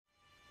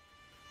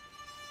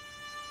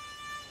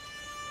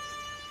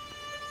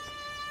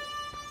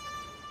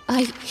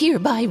I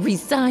hereby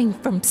resign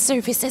from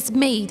service as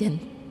maid and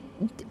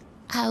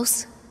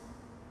house.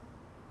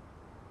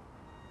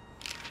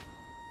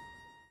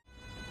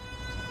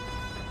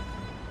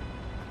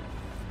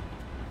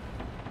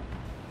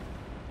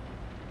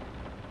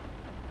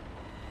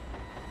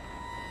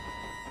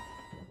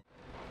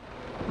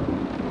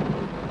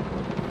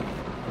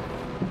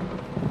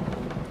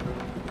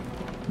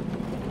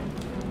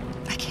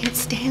 I can't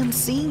stand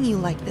seeing you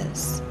like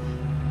this.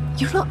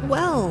 You're not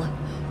well.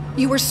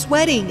 You were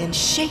sweating and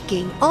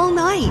shaking all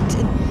night,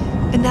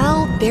 and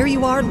now there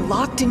you are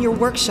locked in your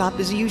workshop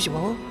as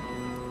usual.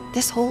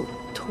 This whole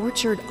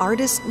tortured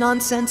artist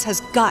nonsense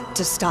has got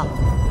to stop.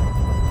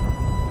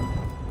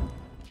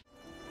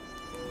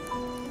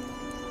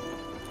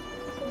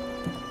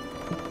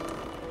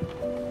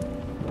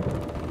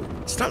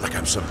 It's not like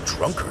I'm some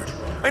drunkard.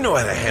 I know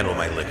how to handle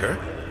my liquor.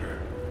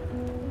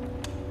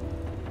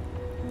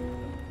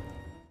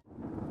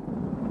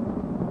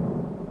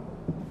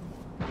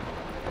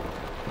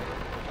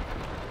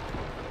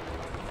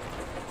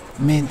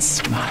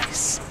 Mince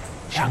mice,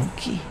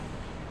 chunky,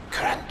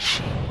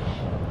 crunchy,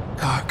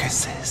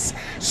 carcasses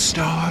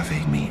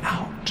starving me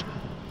out,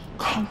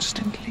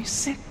 constantly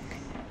sick.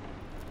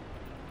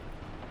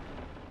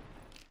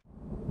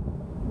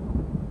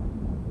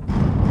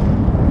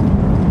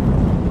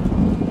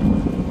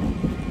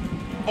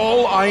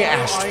 All I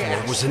asked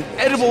for was an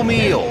edible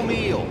meal.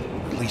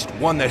 At least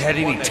one that had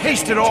any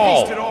taste at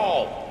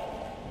all.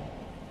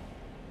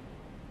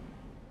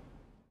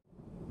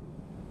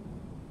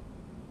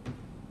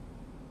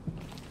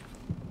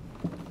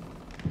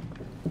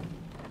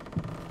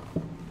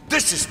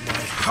 This is my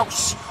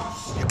house.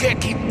 You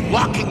can't keep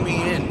locking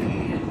me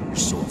in. You're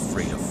so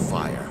afraid of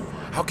fire.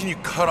 How can you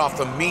cut off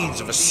the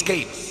means of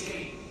escape?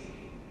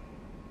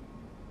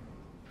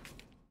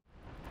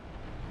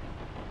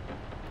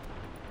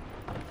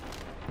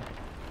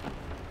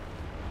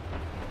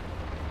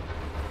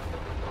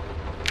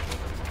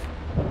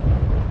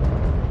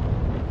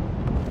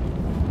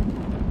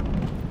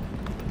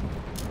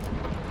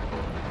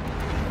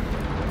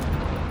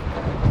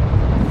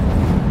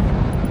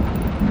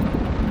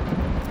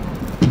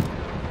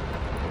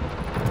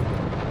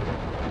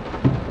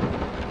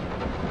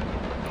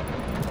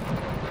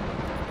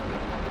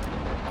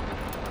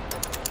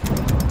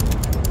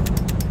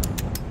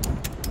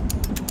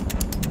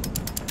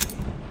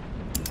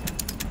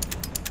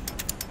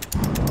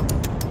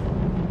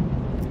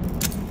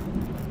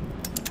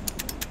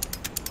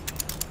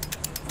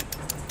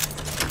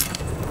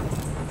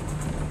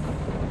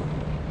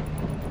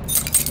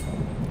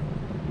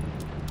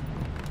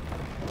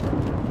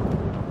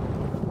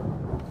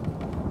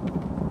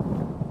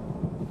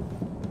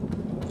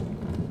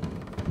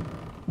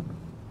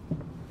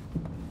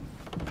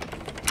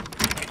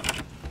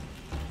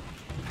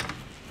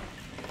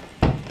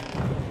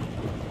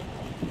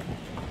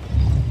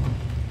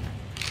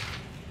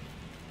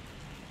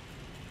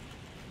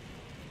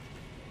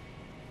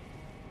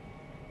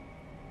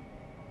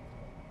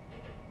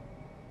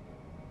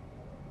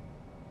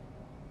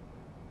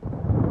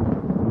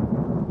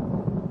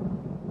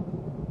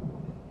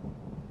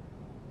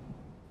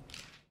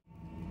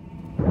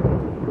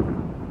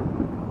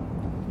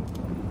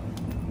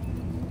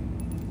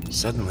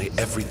 Suddenly,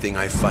 everything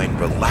I find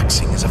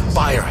relaxing is a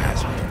fire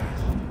hazard.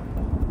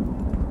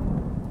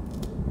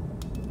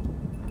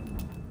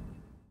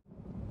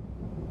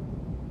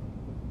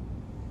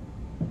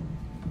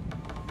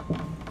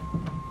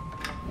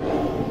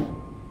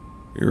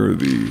 Here are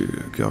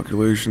the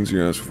calculations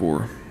you asked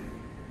for.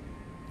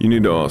 You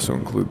need to also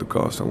include the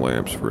cost of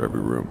lamps for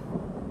every room.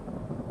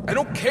 I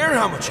don't care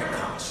how much it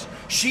costs.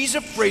 She's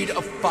afraid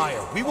of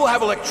fire. We will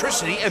have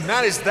electricity, and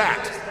that is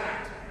that.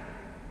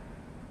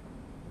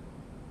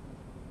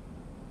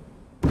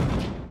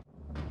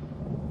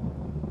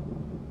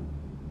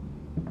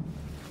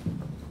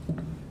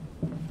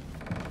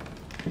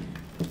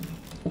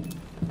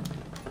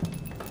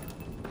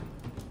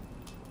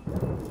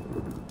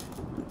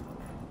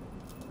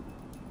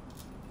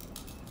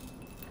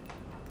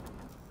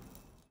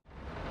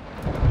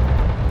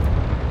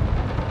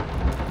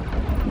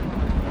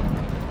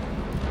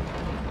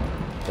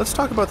 Let's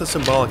talk about the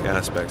symbolic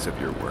aspects of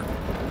your work.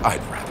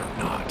 I'd rather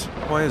not.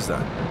 Why is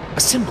that?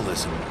 A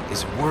symbolism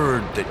is a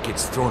word that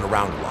gets thrown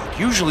around a lot,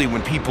 usually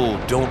when people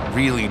don't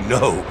really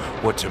know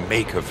what to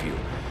make of you.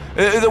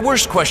 The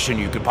worst question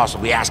you could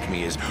possibly ask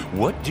me is,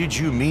 what did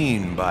you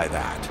mean by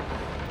that?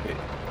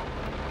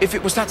 If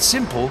it was that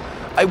simple,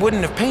 I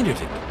wouldn't have painted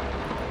it.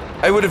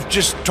 I would have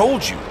just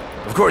told you.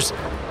 Of course,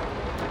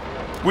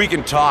 we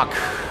can talk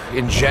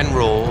in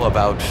general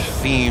about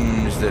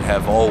themes that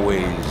have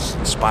always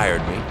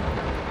inspired me.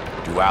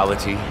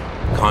 Duality,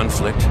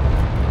 conflict.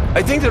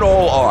 I think that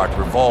all art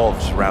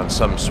revolves around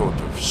some sort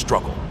of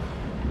struggle.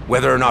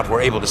 Whether or not we're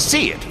able to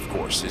see it, of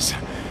course,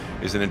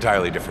 is an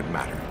entirely different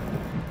matter.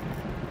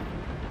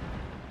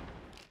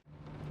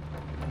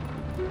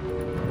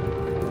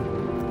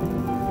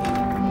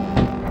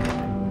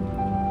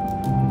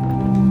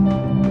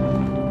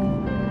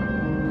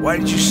 Why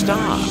did you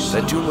stop?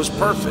 That tune was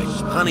perfect.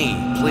 Honey,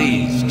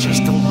 please,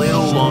 just a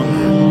little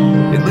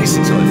longer. At least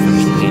until I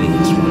finish painting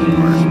this one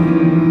part.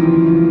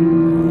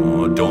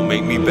 Oh, don't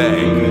make me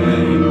beg.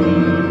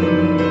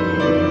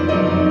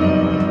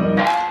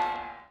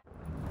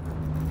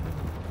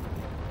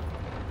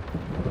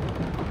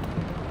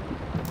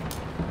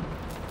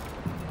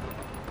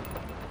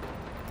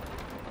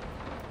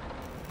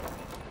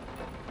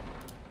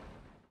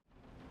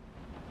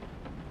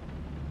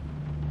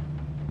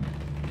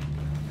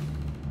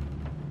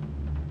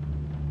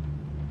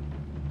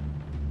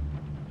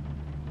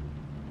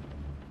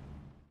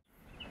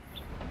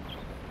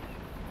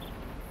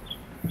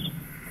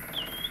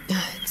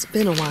 It's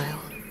been a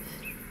while.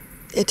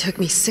 It took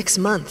me 6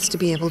 months to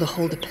be able to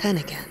hold a pen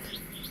again.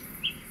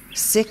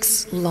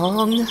 6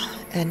 long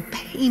and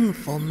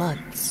painful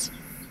months.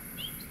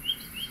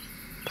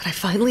 But I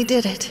finally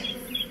did it.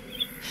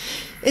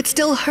 It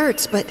still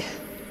hurts, but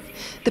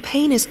the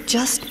pain is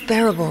just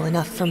bearable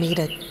enough for me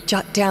to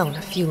jot down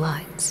a few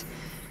lines.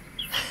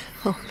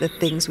 Oh, the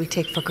things we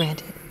take for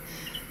granted.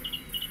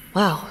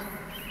 Wow,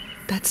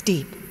 that's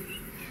deep.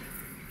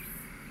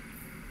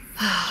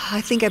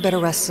 I think I better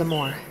rest some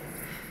more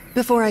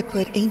before I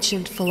put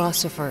ancient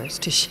philosophers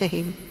to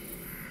shame.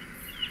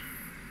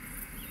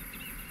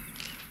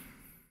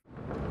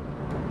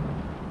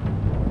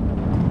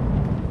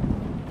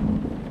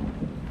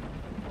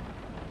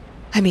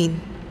 I mean,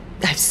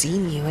 I've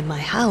seen you in my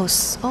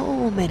house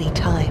so many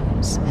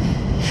times,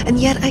 and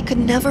yet I could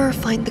never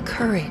find the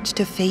courage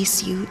to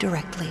face you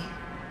directly.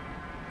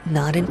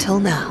 Not until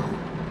now.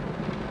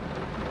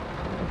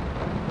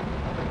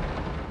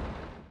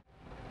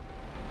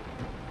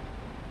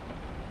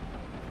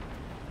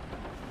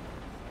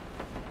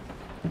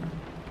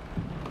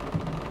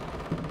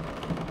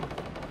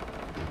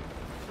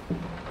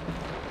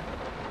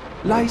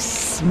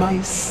 Lice,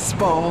 mice,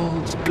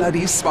 bald,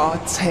 bloody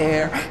spots,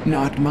 hair,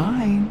 not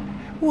mine.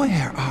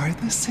 Where are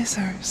the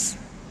scissors?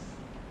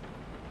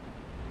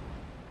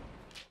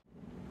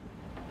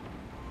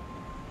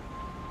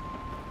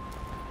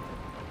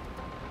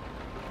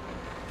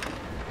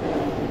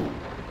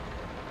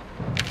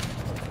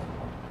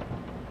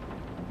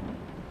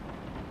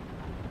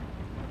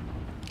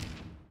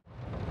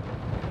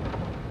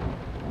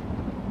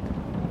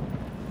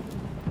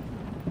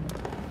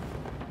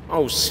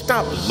 Oh,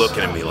 stop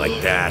looking at me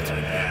like that.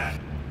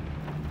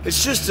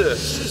 It's just a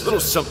little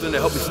something to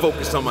help me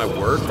focus on my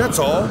work, that's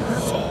all.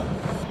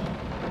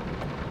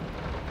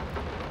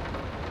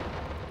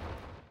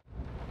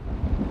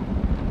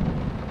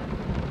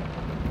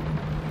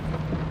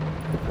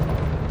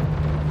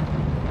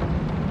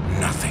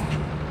 Nothing.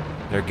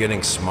 They're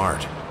getting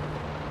smart.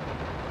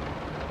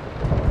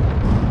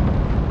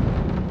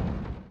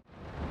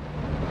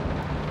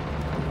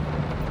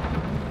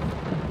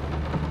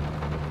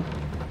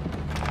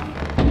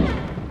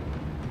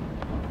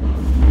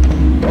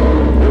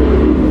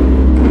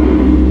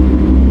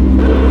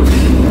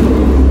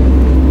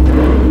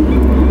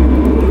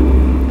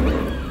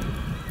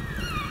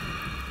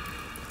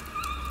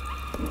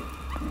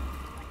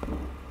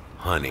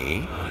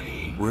 Honey,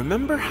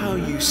 remember how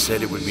you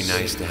said it would be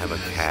nice to have a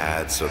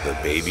cat so the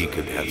baby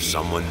could have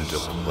someone to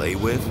play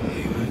with?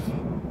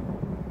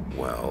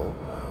 Well,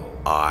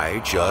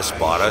 I just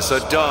bought us a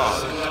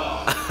dog.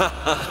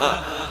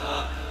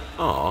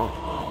 Aw.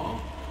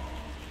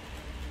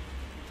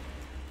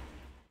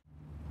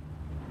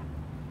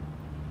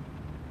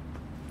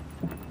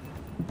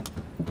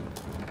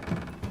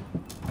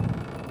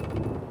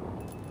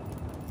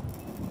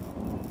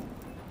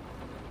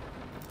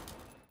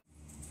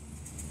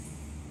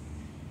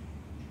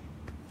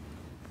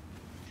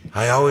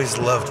 I always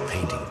loved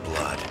painting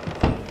blood.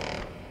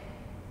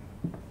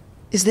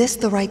 Is this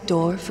the right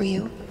door for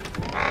you?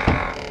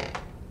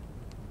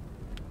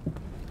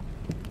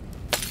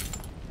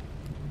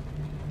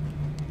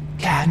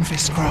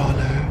 Canvas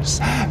crawlers,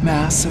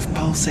 massive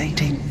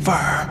pulsating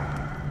fur,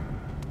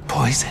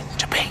 poison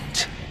to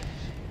paint.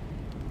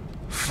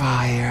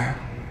 Fire,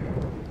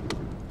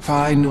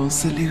 final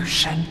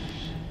solution.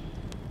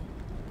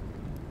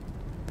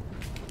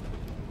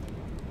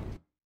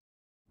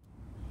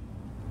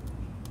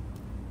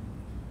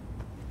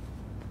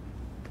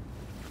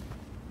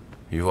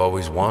 You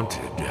always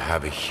wanted to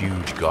have a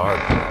huge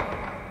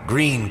garden.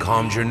 Green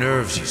calmed your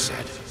nerves, you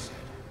said.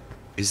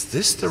 Is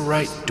this the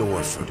right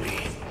door for me?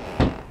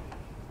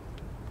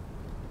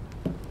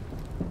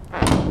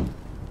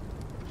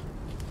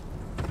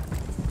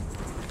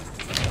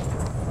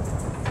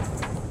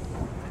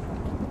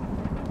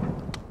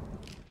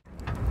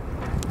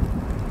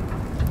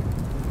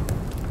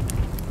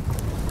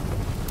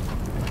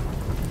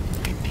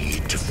 I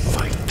need to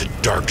fight the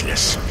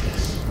darkness.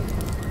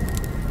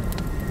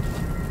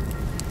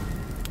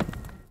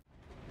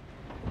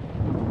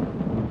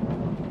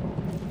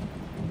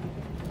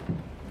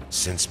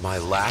 Since my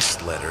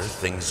last letter,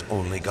 things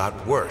only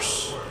got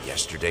worse.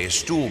 Yesterday, a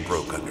stool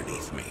broke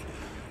underneath me.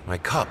 My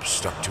cup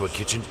stuck to a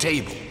kitchen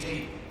table.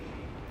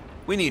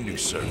 We need new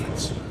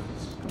servants.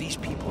 But these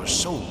people are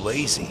so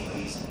lazy.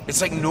 It's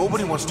like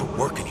nobody wants to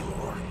work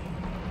anymore.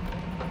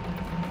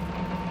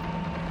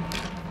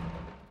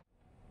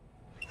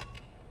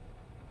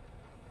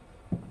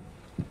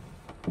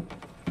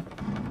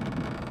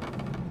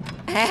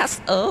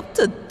 As of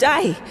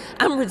today,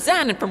 I'm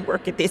resigning from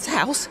work at this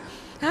house.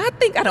 I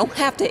think I don't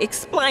have to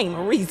explain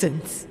my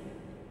reasons.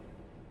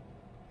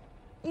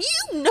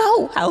 You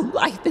know how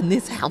life in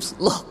this house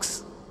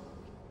looks.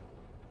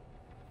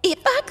 If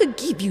I could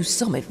give you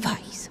some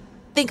advice,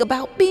 think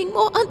about being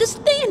more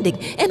understanding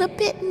and a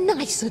bit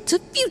nicer to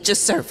future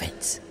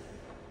servants.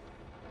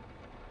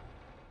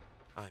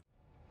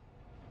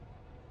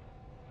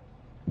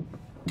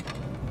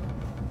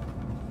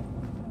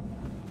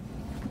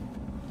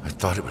 I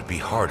thought it would be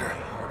harder.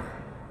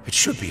 It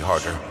should be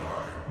harder.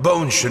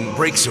 Bones shouldn't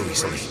break so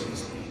easily.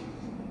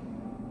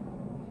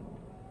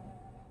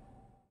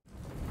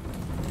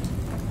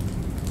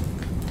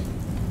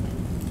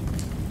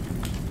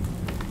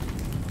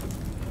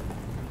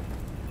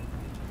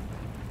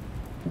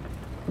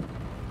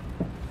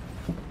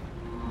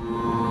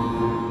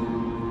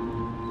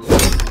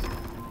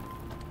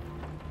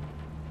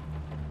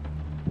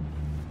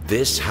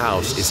 This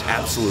house is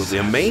absolutely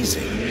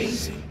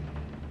amazing.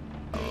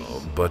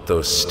 Oh, but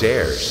those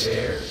stairs.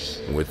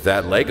 With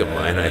that leg of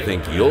mine, I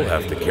think you'll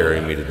have to carry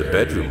me to the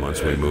bedroom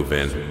once we move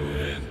in.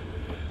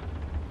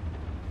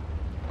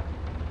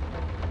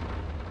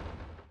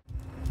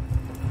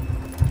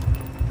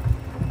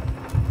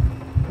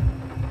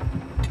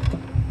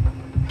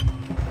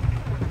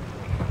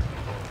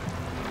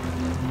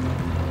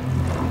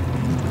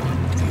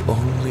 The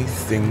only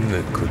thing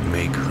that could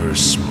make her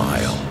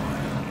smile.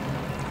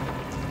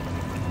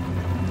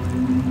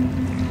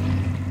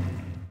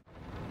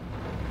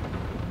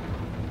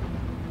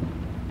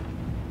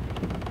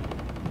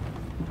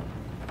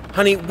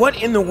 Honey,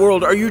 what in the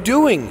world are you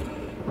doing?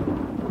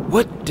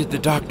 What did the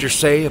doctor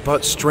say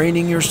about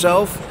straining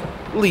yourself?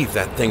 Leave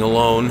that thing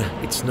alone.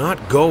 It's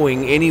not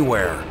going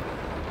anywhere.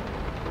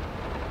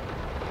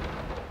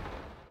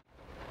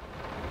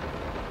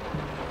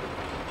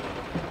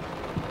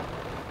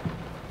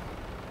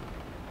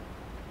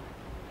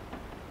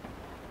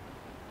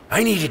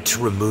 I needed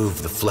to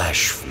remove the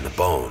flesh from the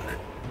bone.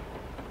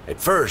 At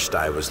first,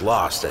 I was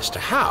lost as to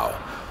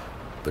how,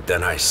 but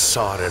then I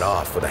sawed it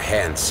off with a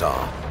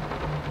handsaw.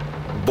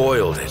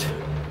 Boiled it,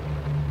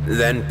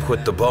 then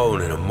put the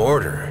bone in a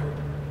mortar.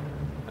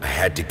 I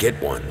had to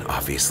get one,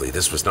 obviously.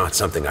 This was not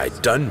something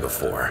I'd done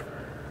before.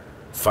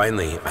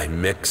 Finally, I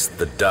mixed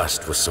the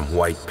dust with some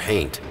white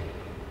paint.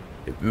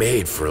 It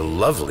made for a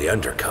lovely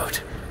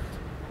undercoat.